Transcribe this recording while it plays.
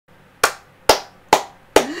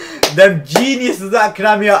Them geniuses at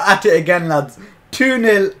Konami are at it again, lads.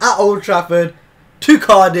 2-0 at Old Trafford to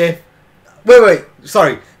Cardiff. Wait,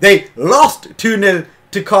 sorry. They lost 2-0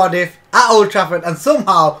 to Cardiff at Old Trafford, and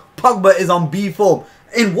somehow Pogba is on B form.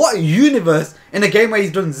 In what universe, in a game where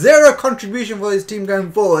he's done zero contribution for his team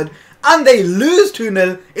going forward, and they lose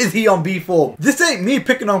 2-0, is he on B form? This ain't me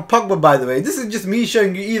picking on Pogba, by the way. This is just me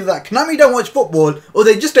showing you either that Konami don't watch football, or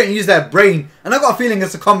they just don't use their brain. And I've got a feeling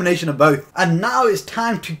it's a combination of both. And now it's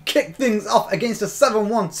time to kick things off against a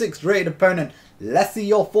 7-1-6 rated opponent. Let's see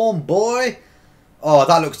your form, boy. Oh,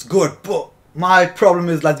 that looks good, but my problem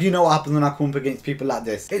is, lads, you know what happens when I come up against people like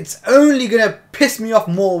this. It's only going to piss me off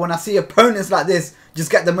more when I see opponents like this just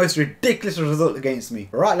get the most ridiculous result against me.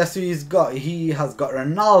 Right, let's see who he's got. He has got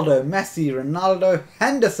Ronaldo, Messi, Ronaldo,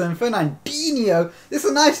 Henderson, Fernandinho. This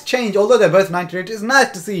is a nice change, although they're both 90 rated. It's nice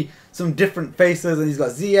to see some different faces, and he's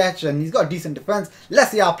got Ziyech, and he's got decent defense.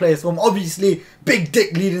 Let's see our players form. Obviously, Big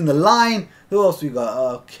Dick leading the line. Who else we got?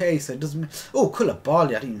 Okay, so it doesn't... Oh,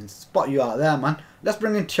 Koulibaly, I didn't even spot you out there, man. Let's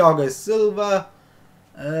bring in Thiago Silva.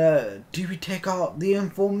 Do we take out the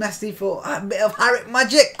informed Messi for a bit of Harry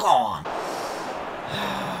magic? Go on.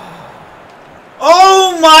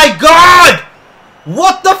 Oh my god!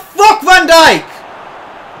 What the fuck, Van Dijk?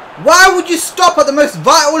 Why would you stop at the most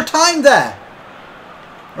vital time there?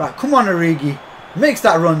 Right, come on, Origi. Makes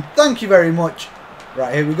that run. Thank you very much.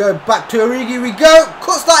 Right, here we go. Back to Origi we go.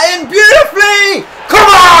 Cuts that in beautifully. Come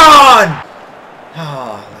on!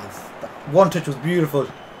 Ah, that one touch was beautiful.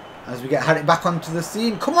 As we get Harry back onto the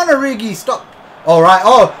scene. Come on, Origi. Stop. Alright.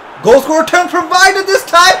 Oh, goal score return provided this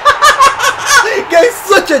time. Gave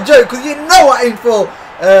such a joke, because you know I ain't for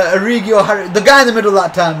Origi or Harry. The guy in the middle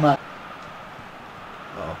that time, man.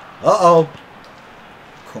 Uh-oh.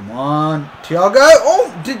 Come on. Thiago.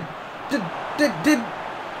 Oh, did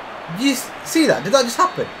you see that? Did that just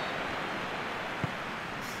happen?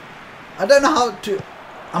 I don't know how to...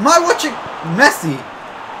 Am I watching Messi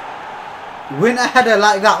win a header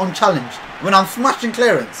like that unchallenged when I'm smashing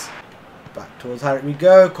clearance? Back towards Harry we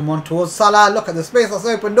go. Come on, towards Salah. Look at the space that's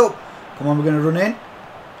opened up. Come on, we're going to run in.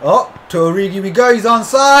 Oh, to Origi we go. He's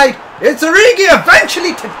onside. It's Origi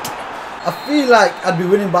eventually to... I feel like I'd be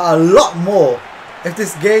winning by a lot more if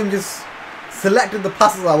this game just selected the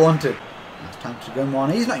passes I wanted. It's time to go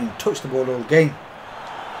on. He's not even touched the ball all game.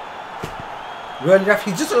 Really, ref,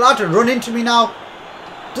 he's just allowed to run into me now.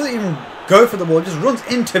 Doesn't even go for the ball, just runs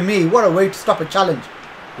into me. What a way to stop a challenge.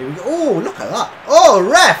 Here we go. Oh, look at that. Oh,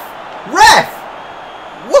 ref!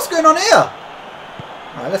 What's going on here?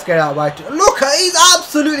 Alright, let's get out by two. Look, he's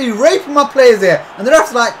absolutely raping my players here. And the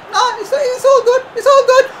ref's like, nah, it's all good. It's all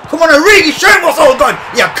good. Come on, Origi, show him what's all good.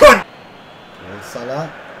 Yeah, cunt.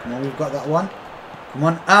 Salah. Come on, we've got that one. Come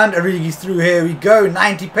on, and Origi's through. Here we go.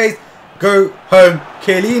 90 pace. Go home,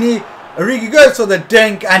 Chiellini. Origi goes for the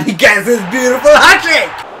dink, and he gets his beautiful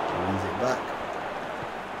hat-trick. Brings it back.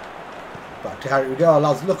 Back to Harry we go.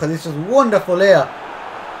 Lads, look at this. Just wonderful here.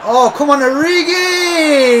 Oh, come on,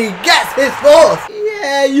 Origi! Gets his fourth!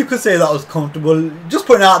 Yeah, you could say that was comfortable. Just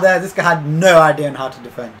putting it out there, this guy had no idea on how to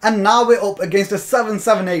defend. And now we're up against a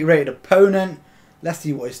 7-7-8 rated opponent. Let's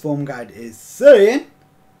see what his form guide is saying.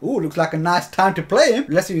 Ooh, looks like a nice time to play him.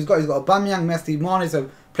 Let's see who he's got. He's got Aubameyang, Messi, Mane, so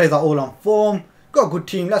plays are all on form. Got a good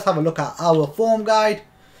team. Let's have a look at our form guide.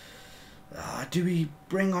 Do we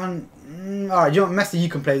bring on... Alright, you know what, Messi, you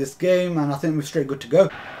can play this game, and I think we're straight good to go.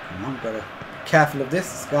 Come on, gotta... Careful of this.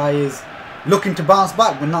 This guy is looking to bounce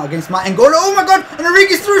back, but not against my Angola. Oh my god! And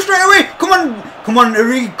Origi's through straight away. Come on,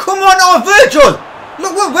 Origi. Come on, oh Virgil!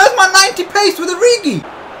 Look, where's my 90 pace with Origi?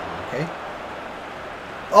 Okay.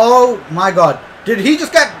 Oh my god! Did he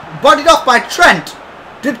just get bodied off by Trent?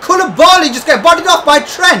 Did Koulibaly just get bodied off by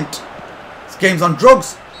Trent? This game's on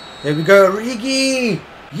drugs. There we go, Origi.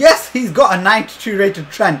 Yes, he's got a 92 rated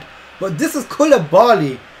Trent, but this is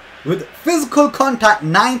Koulibaly with physical contact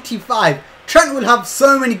 95. Trent will have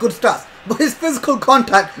so many good stats, but his physical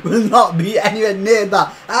contact will not be anywhere near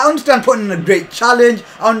that. I understand putting in a great challenge.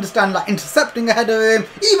 I understand like intercepting ahead of him,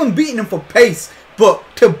 even beating him for pace. But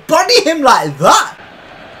to body him like that,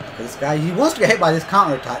 this guy, he wants to get hit by this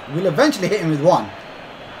counter attack. We'll eventually hit him with one.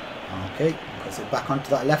 Okay, puts it back onto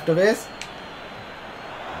that left of his.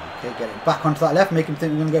 Okay, get it back onto that left, make him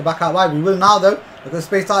think we're going to go back out wide. We will now though. Look at the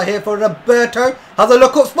space out here for Roberto. Has a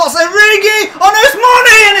look up, spots Origi. Oh no, it's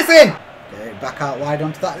Mane, and it's in. Get it back out wide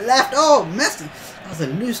onto that left. Oh, Messi. That was a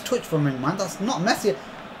loose touch from him, man. That's not Messi.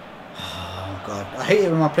 Oh god, I hate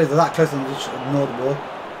it when my players are that close and just ignore the ball.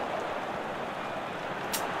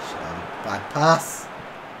 Bad pass.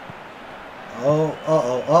 Oh.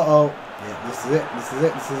 Yeah, this is it.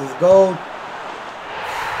 This is his goal.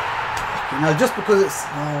 You know, just because it's...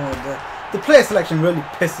 Oh, The player selection really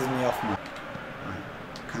pisses me off, man. Right.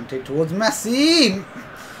 Kante towards Messi.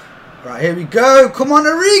 Right, here we go. Come on,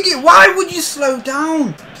 Origi. Why would you slow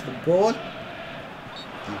down? To the ball.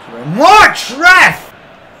 Thank you very much, ref.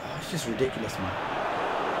 Oh, it's just ridiculous, man.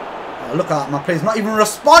 Oh, look at that. My player's not even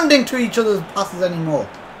responding to each other's passes anymore.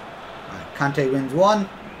 Right, Kante wins one.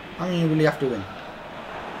 How many will you have to win?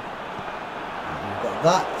 Right, we've got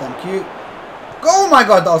that. Thank you. Oh my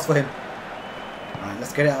god, that was for him. Right,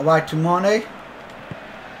 let's get it out wide to Mane.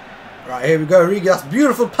 Right, here we go. Origi, that's a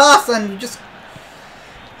beautiful pass, and just...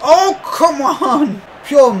 Oh, come on.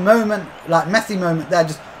 Pure moment, like Messi moment there.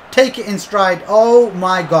 Just take it in stride. Oh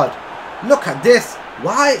my god. Look at this.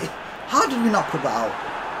 Why? How did we not put that out?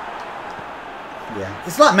 Yeah.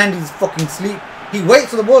 It's like Mendy's fucking sleep. He waits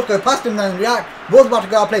for the ball to go past him, then react. Ball's about to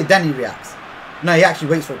go out play, then he reacts. No, he actually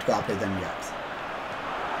waits for it to go out play, then reacts.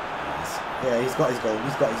 Yeah, he's got his goal.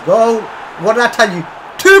 He's got his goal. What did I tell you?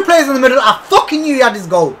 2 players in the middle. I fucking knew he had his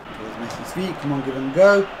goal. Towards Messi's feet. Come on, give him a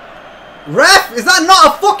go. Ref, is that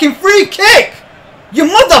not a fucking free kick? Your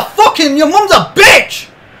mum's a bitch.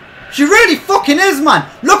 She really fucking is, man.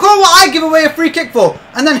 Look at what I give away a free kick for.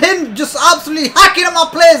 And then him just absolutely hacking at my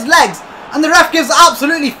player's legs. And the ref gives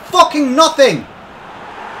absolutely fucking nothing.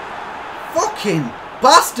 Fucking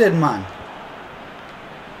bastard, man.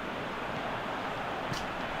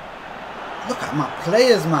 Look at my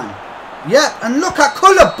players, man. Yeah, and look at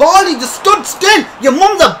Koulibaly just stood still. Your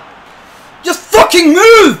mum's a... Just fucking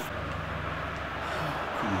move.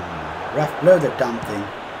 Come on, ref, blow the damn thing.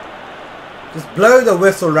 Just blow the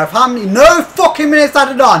whistle, ref. How many? No fucking minutes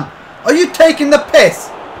added on. Are you taking the piss?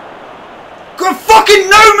 Good fucking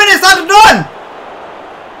no minutes added on.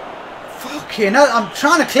 Fucking hell, I'm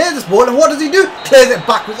trying to clear this ball, and what does he do? Clears it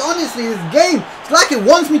backwards. Honestly, this game, it's like it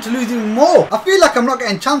wants me to lose even more. I feel like I'm not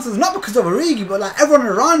getting chances, not because of Origi, but like everyone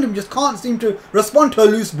around him just can't seem to respond to a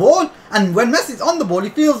loose ball. And when Messi's on the ball, he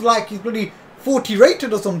feels like he's bloody 40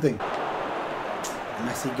 rated or something.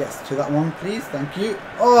 Messi gets to that one, please. Thank you.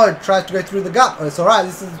 Oh, it tries to go through the gap. Oh, it's alright.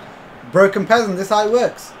 This is broken peasant. This is how it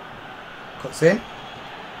works. Cuts in.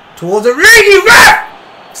 Towards Origi,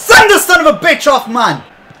 ref! Send the son of a bitch off, man!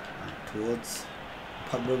 Towards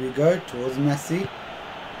Pogba we go. Towards Messi.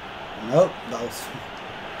 Nope, that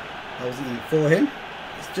was even for him.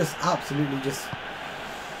 It's just absolutely just...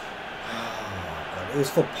 Oh, God. It was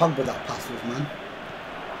for Pogba that pass was, man.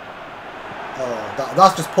 Oh,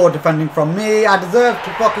 that's just poor defending from me. I deserve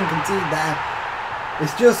to fucking concede there.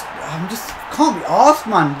 It's just... can't be arsed,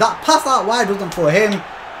 man. That pass out wide wasn't for him.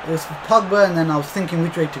 It was for Pogba, and then I was thinking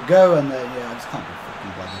which way to go, and then, yeah, I just can't be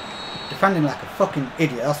fucking bothered. Defending like a fucking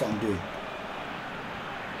idiot, that's what I'm doing.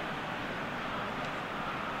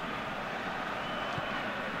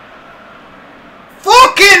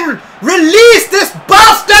 Fucking release this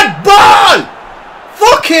bastard ball!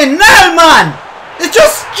 Fucking no, man! It's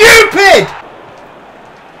just stupid!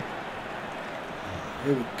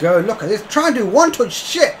 Here we go, look at this. Try and do one-touch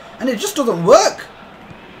shit, and it just doesn't work.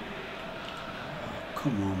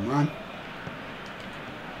 Come on, man.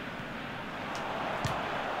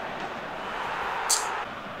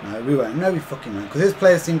 No, we won't. No, we fucking won't. Because his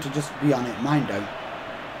players seem to just be on it. Mine don't.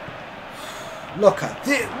 Look at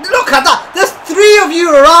this. Look at that. There's 3 of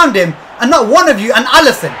you around him, and not one of you, and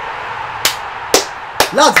Alisson.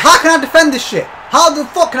 Lads, how can I defend this shit? How the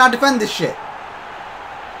fuck can I defend this shit?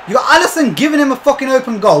 You got Alisson giving him a fucking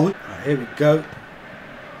open goal. Right, here we go.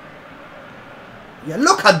 Yeah,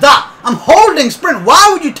 look at that. I'm holding sprint. Why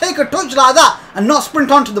would you take a touch like that and not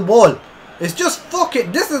sprint onto the ball? It's just fuck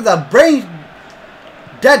it. This is a brain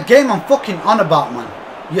dead game I'm fucking on about, man.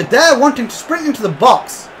 You're there wanting to sprint into the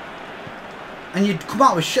box, and you come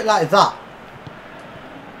out with shit like that.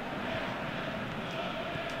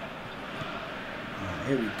 Right,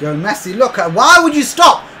 here we go. Messi, look at... Why would you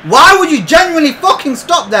stop? Why would you genuinely fucking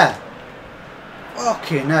stop there?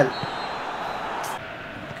 Fucking hell.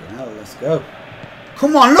 Fucking hell, let's go.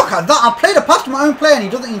 Come on, look at that. I played a pass to my own player and he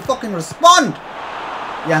doesn't even fucking respond.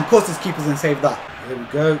 Yeah, and of course his keeper's gonna save that. Here we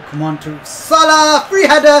go. Come on to Salah. Free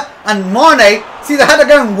header. And Mane. See the header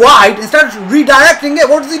going wide. Instead of redirecting it,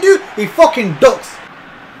 what does he do? He fucking ducks.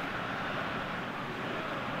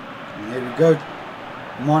 And here we go.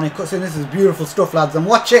 Mane cuts in. This is beautiful stuff, lads. And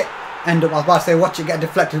watch it. End up, I was about to say, watch it get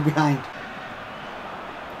deflected behind.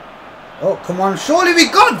 Oh, come on. Surely we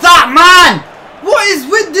got that, man. What is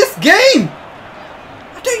with this game?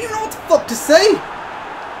 I don't even know what the fuck to say.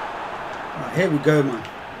 Right, here we go, man.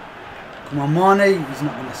 Come on, Mane. He's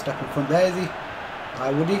not going to step in front there, is he?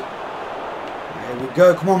 Why would he? Right, here we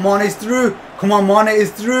go. Come on, Mane's through. Come on, Mane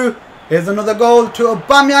is through. Here's another goal to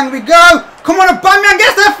Aubameyang. We go. Come on, Aubameyang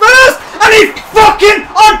gets there first. And he's fucking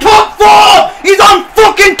on top 4. He's on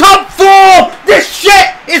fucking top 4.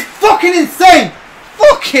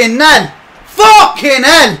 hell! Fucking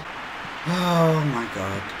hell! Oh my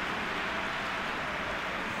god.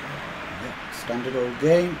 Yep, standard old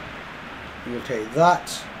game. We'll take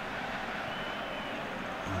that.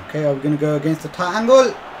 Okay, are we going to go against the tight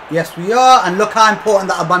angle? Yes, we are. And look how important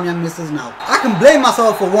that Aubameyang misses now. I can blame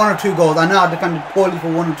myself for 1 or 2 goals. I know I defended poorly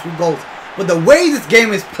for 1 or 2 goals. But the way this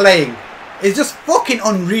game is playing is just fucking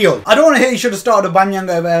unreal. I don't want to hear you should have started Aubameyang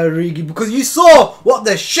over Origi because you saw what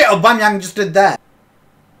the shit Aubameyang just did there.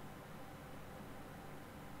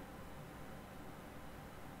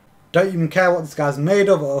 Don't even care what this guy's made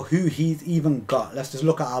of or who he's even got. Let's just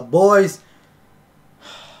look at our boys.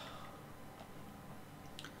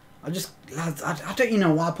 Lads, I don't even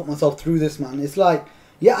know why I put myself through this, man. It's like,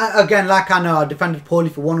 yeah, again, like I know I defended poorly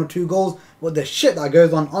for 1 or 2 goals, but the shit that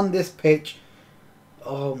goes on this pitch,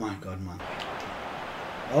 oh my god, man.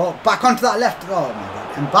 Oh, back onto that left, oh my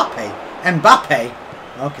god, Mbappe,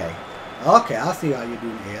 okay, I see how you're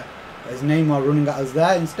doing here. There's Neymar running at us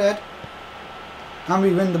there instead. And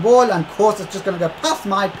we win the ball, and of course it's just going to go past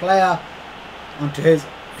my player onto his.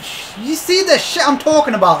 You see the shit I'm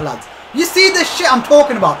talking about, lads? You see the shit I'm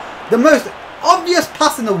talking about? The most obvious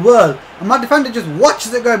pass in the world, and my defender just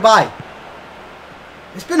watches it go by.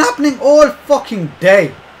 It's been happening all fucking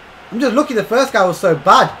day. I'm just lucky the first guy was so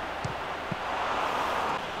bad.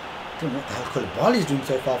 I don't know what the hell colour ball he's doing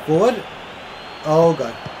so far forward. Oh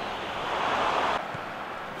god.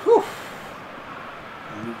 Whew.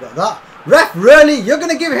 And we've got that. Ref, really? You're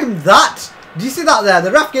going to give him that? Do you see that there?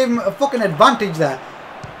 The ref gave him a fucking advantage there.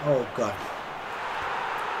 Oh god.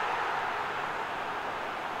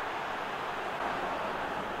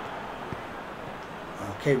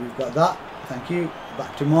 Okay, we've got that. Thank you.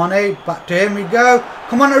 Back to Mane. Back to him we go.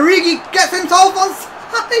 Come on, Origi gets himself on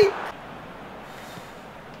side.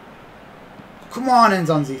 Come on,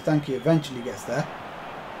 Nzonzi. Thank you. Eventually gets there.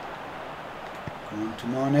 Come on to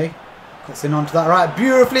Mane. Cuts in onto that right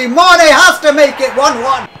beautifully. Mane has to make it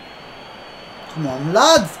 1-1. Come on,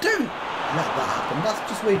 lads. Don't let that happen. That's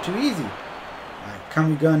just way too easy. Right,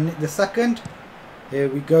 can we go and nick the second? Here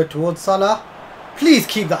we go towards Salah. Please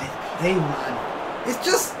keep that in. Hey, man.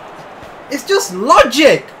 It's just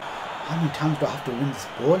logic. How many times do I have to win this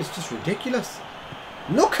ball? It's just ridiculous.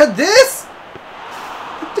 Look at this.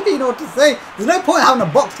 I don't even know what to say. There's no point having a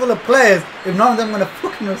box full of players if none of them are going to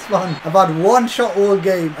fucking respond. I've had 1 shot all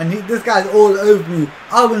game and this guy's all over me.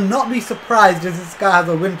 I will not be surprised if this guy has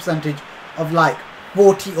a win percentage of like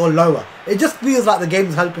 40 or lower. It just feels like the game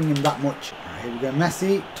is helping him that much. Right, here we go,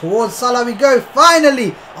 Messi. Towards Salah we go.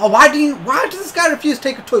 Finally. Oh, why does this guy refuse to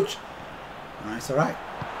take a touch? Alright, it's alright.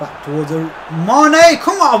 Back towards Mane.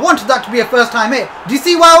 Come on, I wanted that to be a first time hit. Do you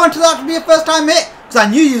see why I wanted that to be a first time hit? Because I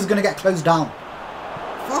knew he was going to get closed down.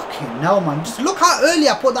 Fucking hell, man. Just look how early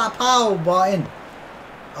I put that power bar in.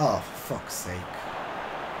 Oh, for fuck's sake.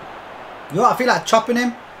 You know what? I feel like chopping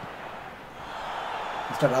him.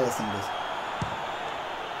 Instead of Alisson does.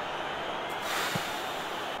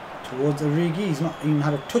 Towards Origi. He's not even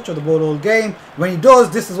had a touch of the ball all game. When he does,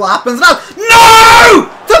 this is what happens now. No!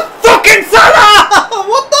 To fucking Salah!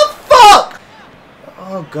 What the fuck?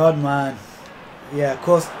 Oh, God, man. Yeah, of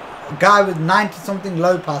course, a guy with 90-something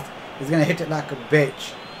low pass is going to hit it like a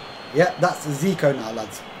bitch. Yeah, that's Zico now,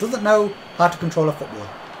 lads. Doesn't know how to control a football.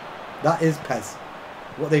 That is PES.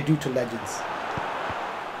 What they do to legends.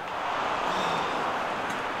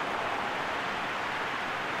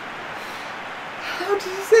 How did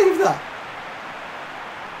you save that?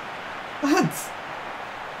 Lads.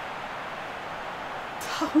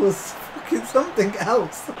 That was fucking something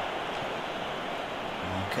else.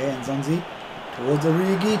 Okay, Nzonzi. Towards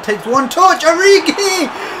Origi. Takes 1 touch. Origi!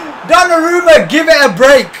 Donnarumma, give it a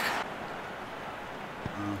break.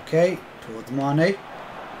 Okay, towards Mane.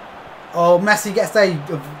 Oh, Messi gets there.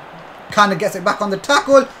 Kind of gets it back on the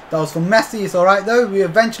tackle. That was from Messi. It's alright though. We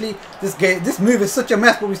eventually, this move is such a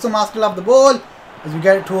mess, but we somehow still have the ball. As we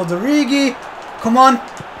get it towards Origi. Come on.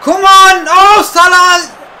 Come on. Oh,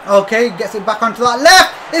 Salah. Okay, gets it back onto that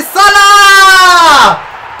left. It's Salah.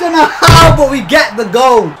 Don't know how, but we get the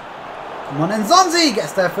goal. Come on, Nzonzi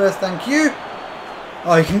gets there first. Thank you.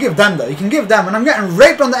 Oh, you can give them though. You can give them. When I'm getting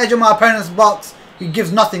raped on the edge of my opponent's box, he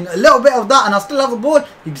gives nothing. A little bit of that and I still have a ball.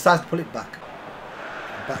 He decides to pull it back.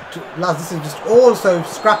 Back to lads, this is just all so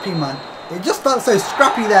scrappy, man. It just felt so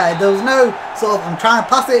scrappy there. There was no sort of, I'm trying to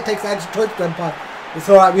pass it, it takes an extra touch, but it's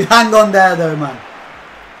alright. We hang on there though, man.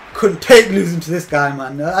 Couldn't take losing to this guy,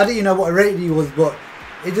 man. I didn't even know what rated he was, but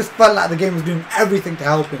It just felt like the game was doing everything to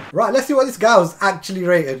help him. Right, let's see what this guy was actually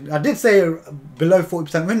rated. I did say below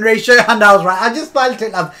 40% win ratio, and I was right. I just felt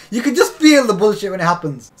it, lads. You could just feel the bullshit when it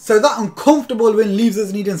happens. So that uncomfortable win leaves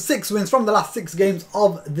us needing 6 wins from the last 6 games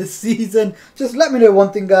of the season. Just let me know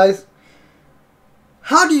one thing, guys.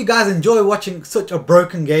 How do you guys enjoy watching such a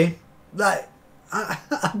broken game? Like, I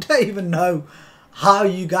don't even know how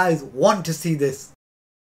you guys want to see this.